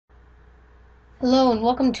Hello and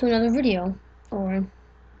welcome to another video. Or,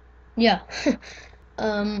 yeah.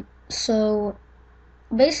 So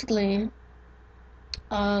basically,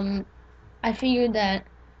 I figured that,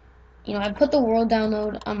 I put the world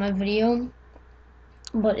download on my video,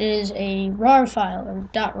 but it is a RAR file, or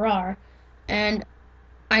 .rar, and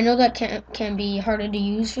I know that can be harder to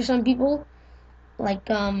use for some people. Like,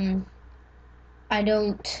 I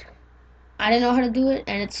didn't know how to do it,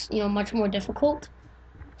 and it's, much more difficult.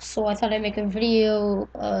 So I thought I'd make a video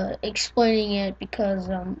explaining it because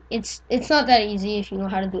it's not that easy if you know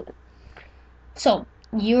how to do it. So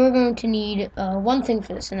you're going to need one thing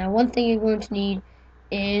for this, and that one thing you're going to need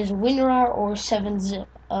is WinRAR or 7-zip.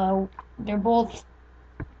 They're both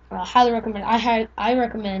highly recommended. I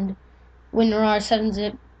recommend WinRAR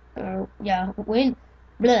 7-zip.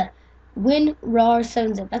 WinRAR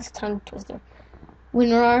 7-zip. That's a tongue twister.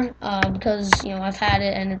 WinRAR because I've had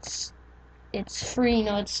it and it's free,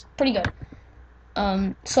 it's pretty good.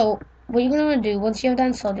 So what you're gonna want to do once you have that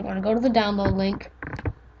installed, you're gonna go to the download link,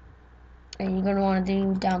 and you're gonna want to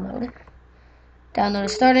do download. Download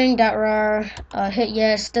is starting. .rar. Hit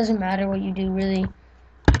yes. Doesn't matter what you do really. All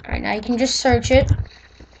right, now you can just search it,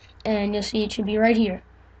 and you'll see it should be right here.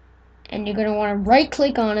 And you're gonna want to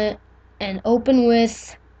right-click on it and open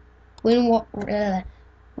with WinRAR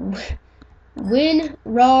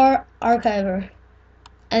Archiver.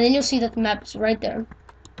 And then you'll see that the map is right there.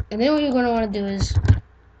 And then what you're going to want to do is,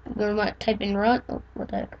 you're going to want to type in run. Oh, what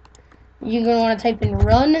the heck? You're going to want to type in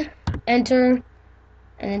run, enter,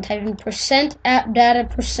 and then type in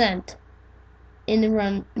 %appdata% in the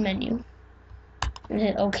run menu. And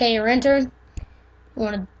hit OK or enter. You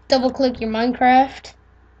want to double click your Minecraft.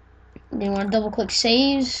 Then you want to double click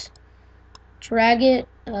saves. Drag it.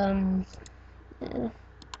 And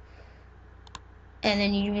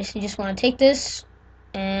then you basically just want to take this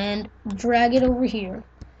and drag it over here.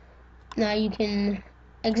 Now you can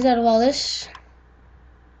exit out of all this.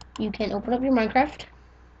 You can open up your Minecraft.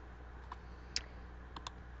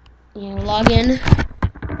 You log in,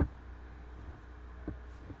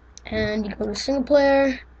 and you go to single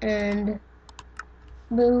player, and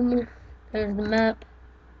boom, there's the map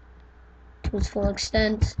to its full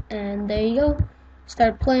extent, and there you go.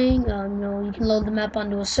 Start playing. You can load the map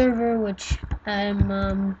onto a server, which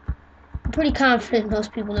I'm pretty confident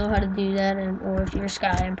most people know how to do that, or if you're a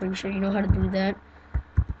Sky, I'm pretty sure you know how to do that.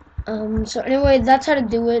 So anyway, that's how to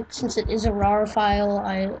do it. Since it is a RAR file,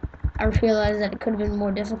 I realized that it could have been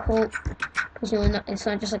more difficult because it's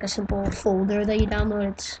not just like a simple folder that you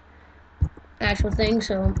download; it's an actual thing.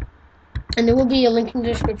 So, and there will be a link in the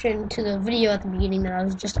description to the video at the beginning that I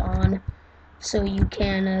was just on, so you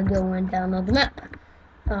can go and download the map.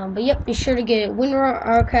 But yep, be sure to get WinRAR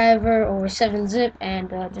Archiver or 7-zip and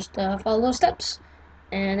just follow those steps.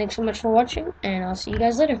 And thanks so much for watching, and I'll see you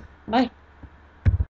guys later. Bye.